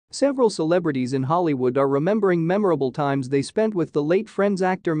Several celebrities in Hollywood are remembering memorable times they spent with the late Friends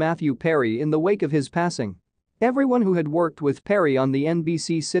actor Matthew Perry in the wake of his passing. Everyone who had worked with Perry on the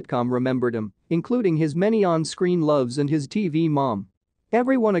NBC sitcom remembered him, including his many on-screen loves and his TV mom.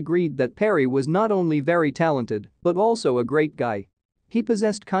 Everyone agreed that Perry was not only very talented but also a great guy. He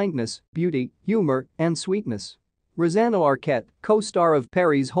possessed kindness, beauty, humor, and sweetness. Rosanna Arquette, co-star of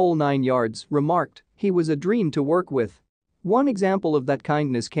Perry's Whole Nine Yards, remarked, "He was a dream to work with." One example of that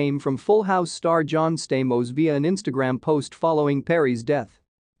kindness came from Full House star John Stamos via an Instagram post following Perry's death.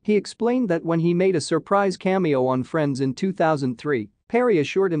 He explained that when he made a surprise cameo on Friends in 2003, Perry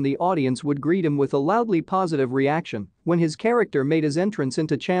assured him the audience would greet him with a loudly positive reaction when his character made his entrance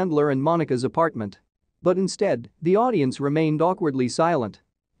into Chandler and Monica's apartment. But instead, the audience remained awkwardly silent.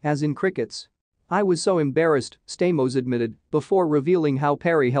 As in crickets. "I was so embarrassed," Stamos admitted, before revealing how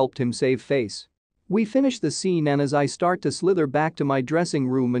Perry helped him save face. "We finish the scene and as I start to slither back to my dressing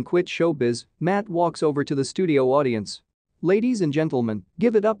room and quit showbiz, Matt walks over to the studio audience. 'Ladies and gentlemen,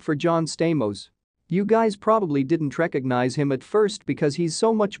 give it up for John Stamos. You guys probably didn't recognize him at first because he's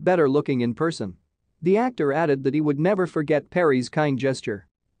so much better looking in person.'" The actor added that he would never forget Perry's kind gesture.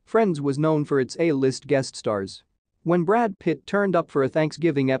 Friends was known for its A-list guest stars. When Brad Pitt turned up for a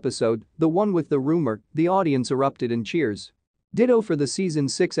Thanksgiving episode, the one with the rumor, the audience erupted in cheers. Ditto for the season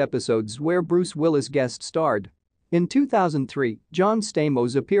 6 episodes where Bruce Willis guest starred. In 2003, John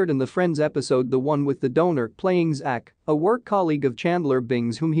Stamos appeared in the Friends episode The One with the Donor, playing Zach, a work colleague of Chandler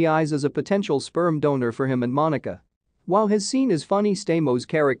Bing's whom he eyes as a potential sperm donor for him and Monica. While his scene is funny, Stamos'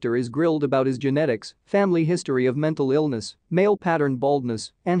 character is grilled about his genetics, family history of mental illness, male pattern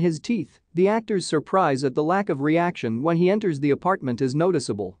baldness, and his teeth. The actor's surprise at the lack of reaction when he enters the apartment is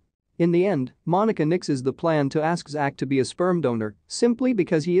noticeable. In the end, Monica nixes the plan to ask Zach to be a sperm donor simply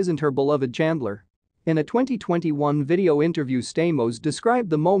because he isn't her beloved Chandler. In a 2021 video interview, Stamos described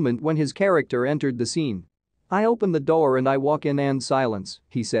the moment when his character entered the scene. "I open the door and I walk in and silence,"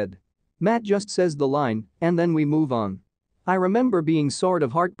 he said. "Matt just says the line and then we move on. I remember being sort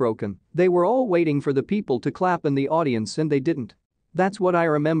of heartbroken. They were all waiting for the people to clap in the audience and they didn't. That's what I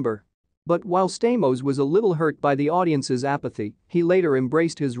remember." But while Stamos was a little hurt by the audience's apathy, he later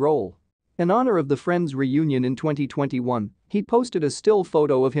embraced his role. In honor of the Friends reunion in 2021, he posted a still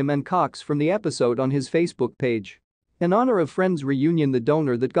photo of him and Cox from the episode on his Facebook page. "In honor of Friends reunion, the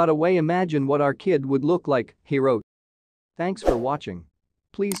donor that got away, imagine what our kid would look like," he wrote. Thanks for watching.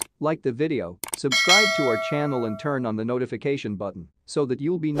 Please like the video, subscribe to our channel and turn on the notification button so that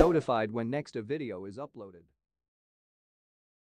you'll be notified when next a video is uploaded.